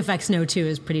 And lake effect snow, too,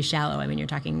 is pretty shallow. You're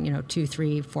talking, 2,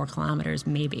 3, 4 kilometers,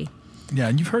 maybe. Yeah,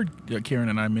 and you've heard Karen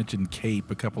and I mention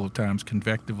CAPE a couple of times,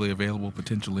 convectively available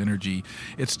potential energy.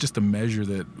 It's just a measure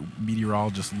that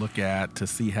meteorologists look at to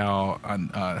see how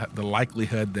the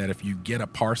likelihood that if you get a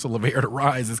parcel of air to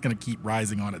rise, it's going to keep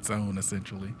rising on its own,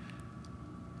 essentially.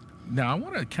 Now, I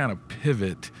want to kind of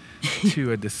pivot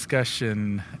to a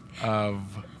discussion of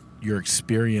your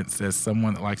experience as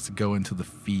someone that likes to go into the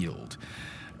field.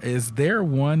 Is there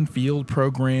one field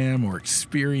program or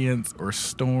experience or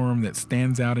storm that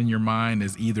stands out in your mind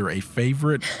as either a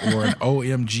favorite or an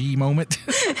OMG moment?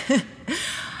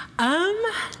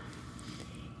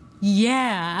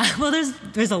 Yeah. Well,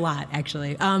 there's a lot,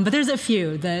 actually. But there's a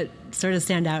few that sort of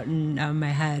stand out in my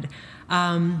head.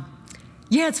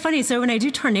 Yeah, it's funny. So when I do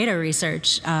tornado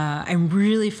research, I'm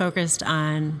really focused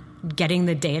on getting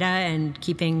the data and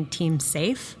keeping teams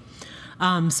safe.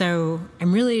 So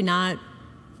I'm really not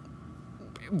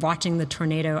watching the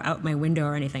tornado out my window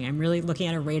or anything. I'm really looking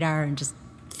at a radar and just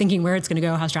thinking where it's going to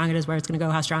go, how strong it is, where it's going to go,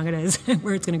 how strong it is,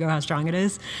 where it's going to go, how strong it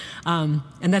is. And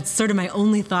that's sort of my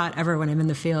only thought ever when I'm in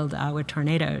the field with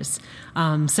tornadoes.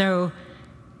 So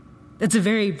it's a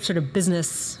very sort of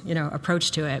business,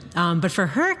 approach to it. But for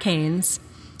hurricanes,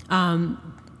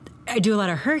 I do a lot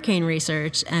of hurricane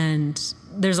research, and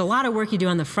there's a lot of work you do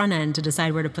on the front end to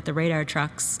decide where to put the radar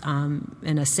trucks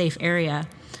in a safe area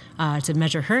to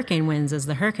measure hurricane winds as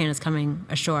the hurricane is coming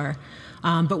ashore.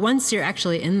 But once you're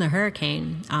actually in the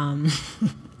hurricane,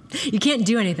 you can't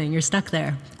do anything. You're stuck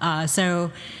there.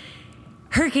 So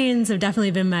hurricanes have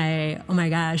definitely been oh my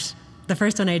gosh. The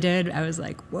first one I did, I was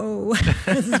like, whoa,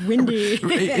 this is windy.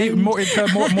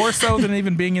 more so than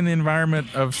even being in the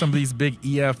environment of some of these big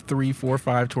EF 3, 4,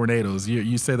 5 tornadoes.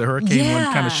 You say the hurricane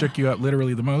one kind of shook you up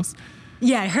literally the most?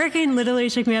 Yeah, hurricane literally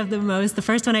shook me up the most. The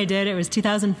first one I did, it was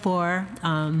 2004.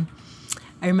 I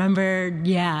remember,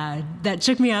 that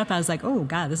shook me up. I was like, oh,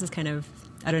 God, this is kind of,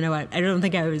 I don't know what. I don't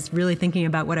think I was really thinking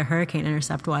about what a hurricane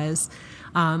intercept was.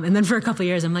 And then for a couple of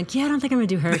years, I'm like, I don't think I'm going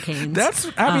to do hurricanes.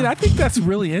 I think that's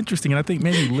really interesting. And I think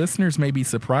maybe listeners may be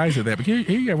surprised at that. But here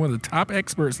you got one of the top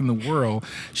experts in the world.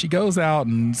 She goes out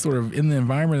and sort of in the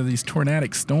environment of these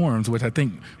tornadic storms, which I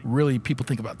think really people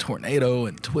think about tornado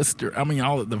and twister. I mean,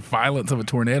 all the violence of a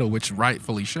tornado, which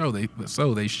rightfully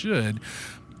they should.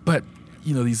 But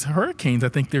these hurricanes, I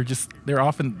think they're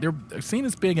seen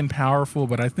as big and powerful,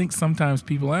 but I think sometimes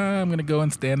people, I'm going to go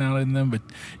and stand out in them. But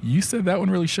you said that one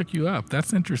really shook you up.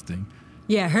 That's interesting.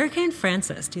 Yeah, Hurricane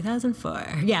Frances,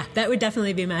 2004. Yeah, that would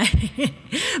definitely be my.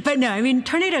 But no, I mean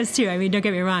tornadoes too. I mean, don't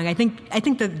get me wrong. I think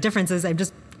the difference is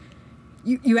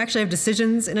you actually have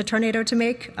decisions in a tornado to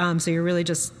make. So you're really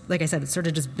just, like I said, it's sort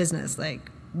of just business, like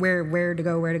where to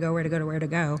go.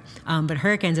 But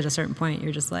hurricanes at a certain point,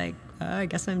 you're just like, I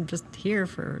guess I'm just here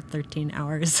for 13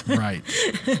 hours. Right.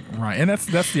 And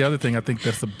that's the other thing I think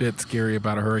that's a bit scary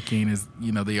about a hurricane is,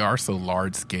 they are so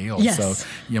large scale. Yes. So,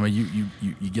 you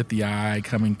get the eye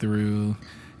coming through,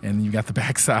 and you got the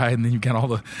backside, and then you got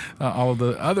all of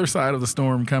the other side of the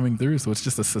storm coming through. So it's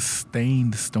just a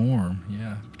sustained storm.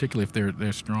 Yeah, particularly if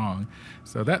they're strong.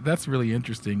 So that's really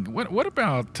interesting. What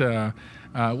about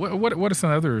what are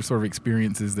some other sort of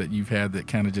experiences that you've had that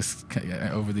kind of just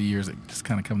over the years that just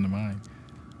kind of come to mind?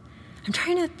 I'm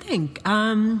trying to think.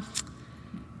 In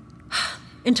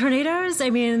tornadoes,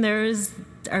 I mean, there's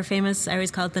our famous, I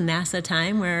always call it the NASA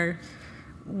time, where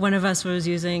one of us was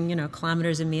using,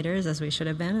 kilometers and meters as we should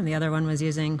have been, and the other one was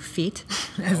using feet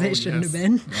as they shouldn't have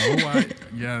been.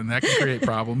 And that can create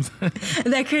problems.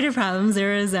 That created problems.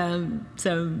 There was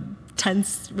some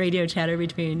tense radio chatter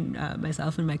between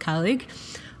myself and my colleague.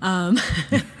 I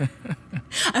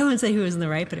won't say who was in the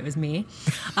right, but it was me.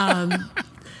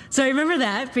 So I remember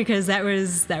that because that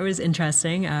was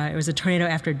interesting. It was a tornado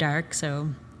after dark, so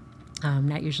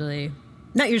not usually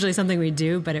something we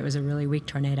do, but it was a really weak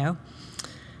tornado.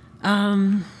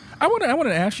 I want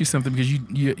to ask you something because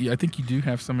I think you do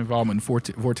have some involvement in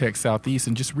Vortex Southeast,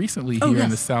 and just recently in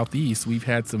the Southeast, we've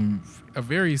had a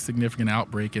very significant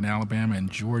outbreak in Alabama and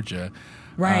Georgia.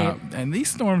 Right. And these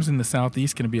storms in the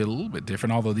Southeast can be a little bit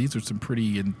different, although these are some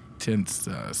pretty intense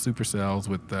supercells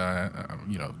with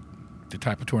the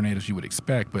type of tornadoes you would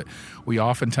expect. But we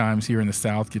oftentimes here in the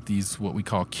South get these what we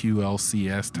call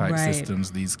QLCS type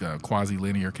systems, these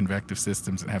quasi-linear convective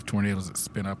systems that have tornadoes that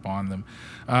spin up on them.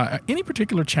 Any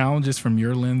particular challenges from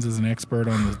your lens as an expert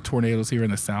on the tornadoes here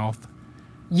in the South?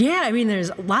 Yeah, I mean,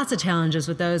 there's lots of challenges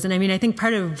with those. And I mean, I think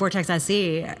part of Vortex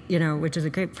SE, which is a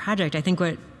great project, I think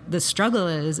what the struggle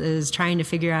is trying to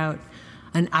figure out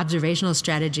an observational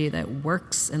strategy that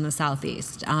works in the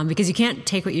Southeast. Because you can't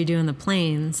take what you do in the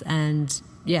plains and,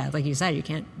 like you said, you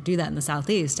can't do that in the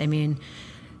Southeast. I mean,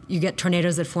 you get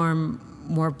tornadoes that form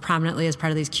more prominently as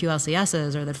part of these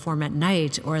QLCSs, or that form at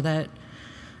night, or that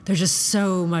there's just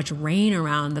so much rain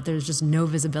around that there's just no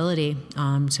visibility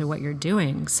to what you're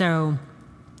doing. So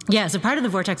part of the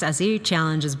Vortex SE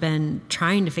challenge has been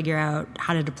trying to figure out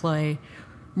how to deploy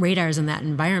radars in that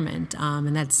environment,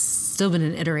 and that's still been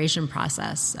an iteration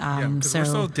process. Because we're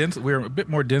so dense, we're a bit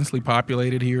more densely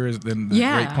populated here than the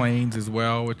Great Plains as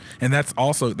well, and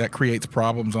that creates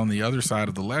problems on the other side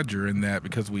of the ledger. In that,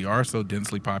 because we are so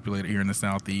densely populated here in the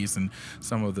Southeast, and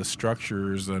some of the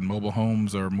structures and mobile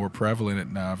homes are more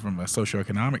prevalent from a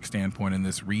socioeconomic standpoint in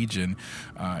this region,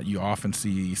 you often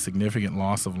see significant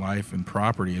loss of life and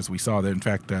property, as we saw there. In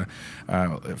fact,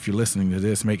 if you're listening to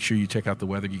this, make sure you check out the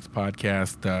Weather Geeks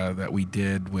podcast that we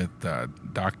did with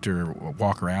Dr.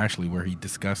 Walker Ashley, where he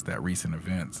discussed that recent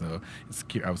event. So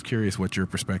I was curious what your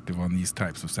perspective on these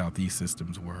types of Southeast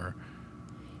systems were.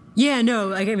 Yeah, no,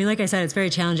 like I said, it's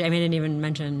very challenging. I mean, I didn't even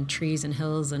mention trees and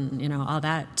hills and, all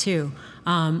that too.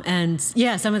 And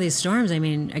some of these storms, I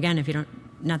mean, again, if you don't,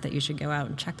 not that you should go out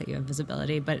and check that you have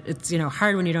visibility, but it's,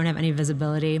 hard when you don't have any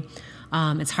visibility.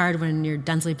 It's hard when you're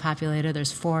densely populated,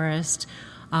 there's forest.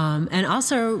 And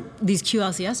also, these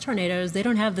QLCS tornadoes, they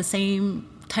don't have the same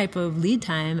type of lead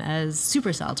time as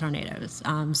supercell tornadoes.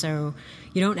 So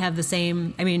you don't have the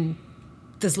same,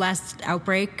 this last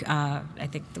outbreak, I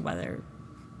think the weather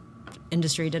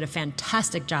industry did a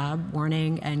fantastic job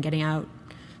warning and getting out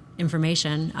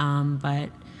information, but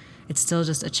it's still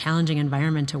just a challenging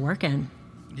environment to work in.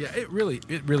 Yeah, it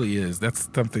really is. That's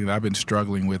something that I've been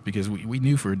struggling with, because we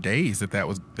knew for days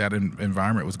that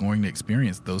environment was going to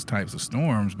experience those types of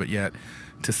storms, but yet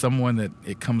to someone that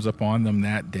it comes up on them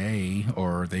that day,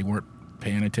 or they weren't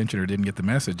paying attention or didn't get the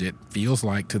message, it feels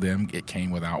like to them it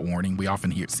came without warning. We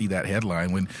often see that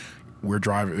headline when we're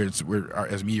driving. We're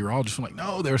as meteorologists, we're like,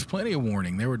 no, there's plenty of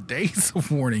warning. There were days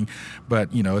of warning, but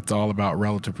it's all about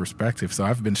relative perspective. So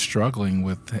I've been struggling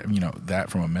with that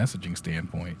from a messaging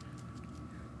standpoint.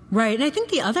 Right, and I think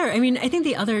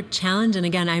the other challenge, and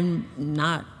again, I'm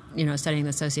not studying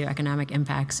the socioeconomic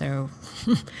impact, so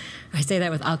I say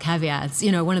that with all caveats.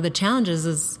 One of the challenges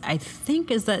is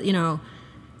that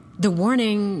the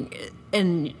warning,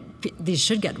 and these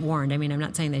should get warned. I mean, I'm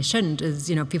not saying they shouldn't. Is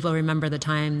people remember the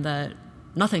time that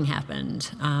nothing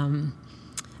happened, and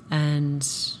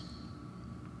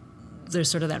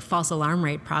there's sort of that false alarm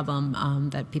rate problem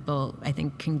that people, I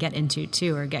think, can get into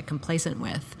too, or get complacent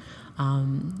with.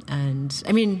 And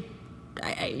I mean,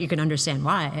 you can understand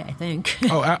why, I think.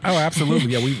 Oh,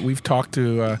 absolutely. Yeah, we've talked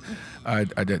to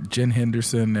Jen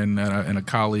Henderson and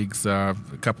colleagues a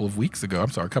couple of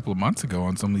months ago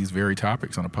on some of these very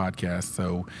topics on a podcast.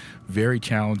 So very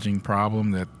challenging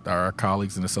problem that our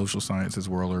colleagues in the social sciences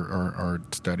world are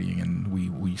studying, and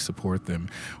we support them.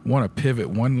 Want to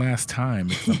pivot one last time.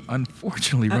 I'm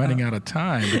unfortunately running out of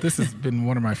time, but this has been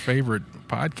one of my favorite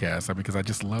podcasts because I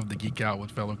just love to geek out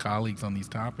with fellow colleagues on these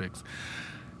topics.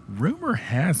 Rumor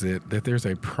has it that there's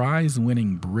a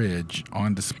prize-winning bridge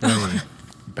on display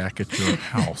back at your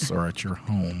house or at your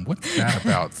home. What's that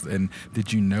about? And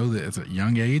did you know that at a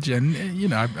young age? And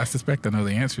I suspect I know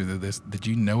the answer to this. Did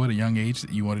you know at a young age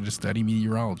that you wanted to study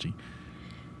meteorology?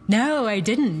 No, I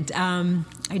didn't.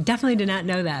 I definitely did not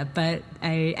know that, but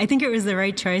I think it was the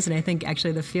right choice, and I think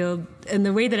actually the field and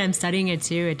the way that I'm studying it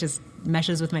too, it just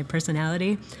meshes with my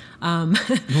personality. I'm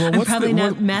probably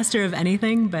not master of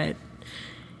anything, but...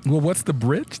 Well, what's the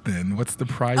bridge then? What's the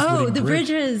prize-winning bridge? Oh, the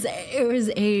bridge was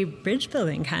a bridge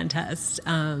building contest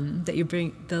that you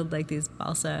build like these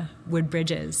balsa wood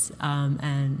bridges,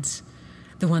 and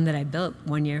the one that I built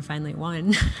one year finally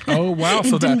won. Oh wow!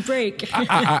 So didn't break.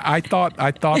 I thought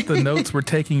the notes were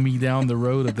taking me down the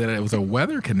road of that it was a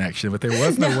weather connection, but there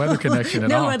was no weather connection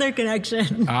at all. No weather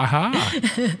connection.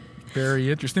 Aha! Very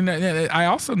interesting. I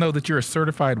also know that you're a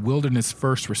certified wilderness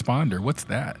first responder. What's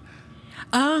that?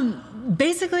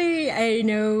 Basically, I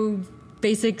know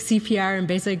basic CPR and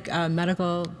basic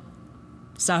medical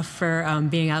stuff for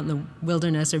being out in the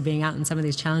wilderness or being out in some of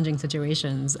these challenging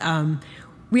situations.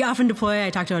 We often deploy. I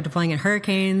talked about deploying in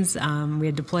hurricanes. We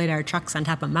had deployed our trucks on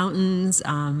top of mountains.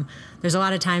 There's a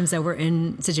lot of times that we're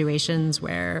in situations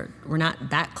where we're not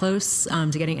that close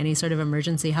to getting any sort of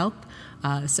emergency help.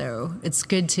 So it's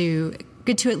good to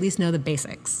at least know the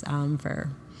basics for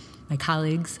my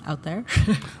colleagues out there.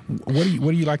 What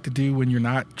do you like to do when you're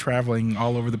not traveling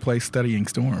all over the place studying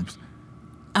storms?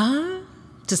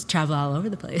 Just travel all over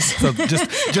the place. So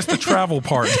just the travel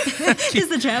part. Just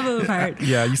the travel part.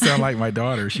 Yeah, you sound like my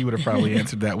daughter. She would have probably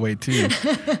answered that way too.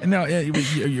 Now,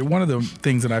 one of the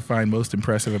things that I find most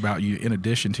impressive about you, in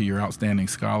addition to your outstanding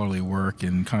scholarly work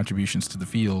and contributions to the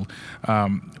field,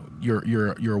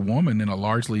 you're a woman in a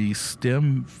largely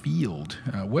STEM field.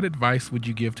 What advice would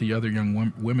you give to other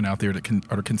young women out there that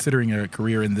are considering a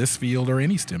career in this field or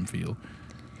any STEM field?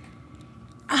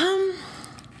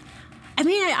 I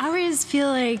mean, I always feel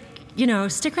like,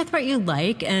 stick with what you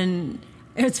like. And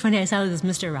it's funny, I saw this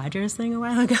Mr. Rogers thing a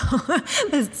while ago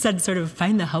that said sort of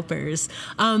find the helpers.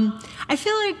 I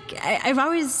feel like I've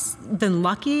always been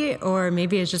lucky, or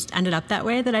maybe it's just ended up that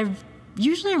way, that I'm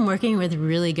working with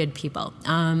really good people.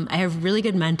 I have really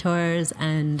good mentors,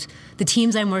 and the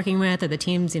teams I'm working with, or the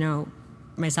teams,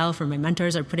 myself or my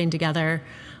mentors are putting together,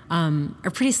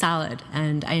 are pretty solid,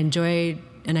 and I enjoy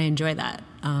that.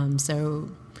 So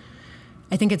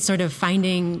I think it's sort of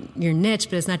finding your niche,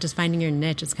 but it's not just finding your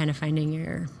niche. It's kind of finding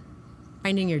your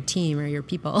team or your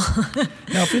people.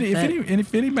 Now,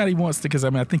 if anybody wants to, because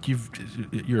I think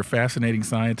you're a fascinating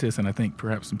scientist, and I think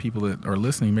perhaps some people that are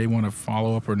listening may want to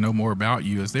follow up or know more about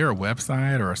you. Is there a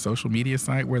website or a social media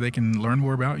site where they can learn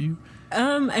more about you?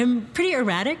 I'm pretty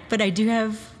erratic, but I do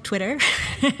have Twitter.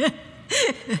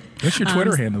 What's your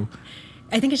Twitter handle?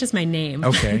 I think it's just my name.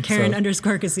 Okay. Karen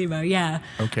 _Cosimo. Yeah.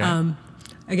 Okay.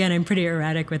 Again, I'm pretty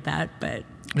erratic with that, but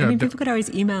people could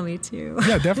always email me too.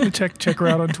 Yeah, definitely check her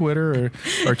out on Twitter,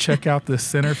 or check out the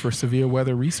Center for Severe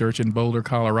Weather Research in Boulder,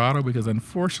 Colorado, because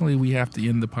unfortunately we have to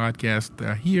end the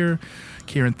podcast here.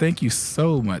 Karen, thank you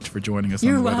so much for joining us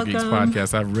on the Weather Geeks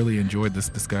podcast. I've really enjoyed this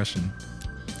discussion.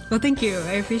 Well, thank you.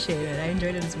 I appreciate it. I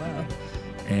enjoyed it as well.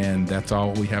 And that's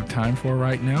all we have time for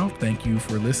right now. Thank you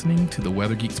for listening to the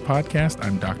Weather Geeks podcast.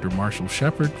 I'm Dr. Marshall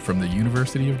Shepard from the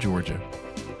University of Georgia.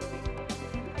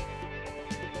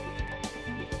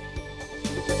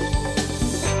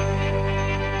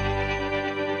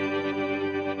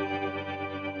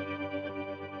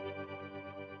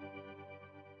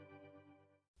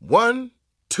 One,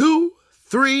 2,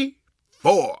 3,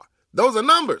 4. Those are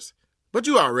numbers. But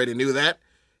you already knew that.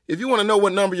 If you want to know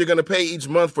what number you're going to pay each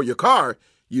month for your car,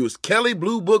 use Kelley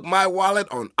Blue Book My Wallet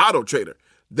on AutoTrader.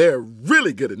 They're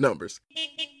really good at numbers.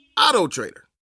 AutoTrader.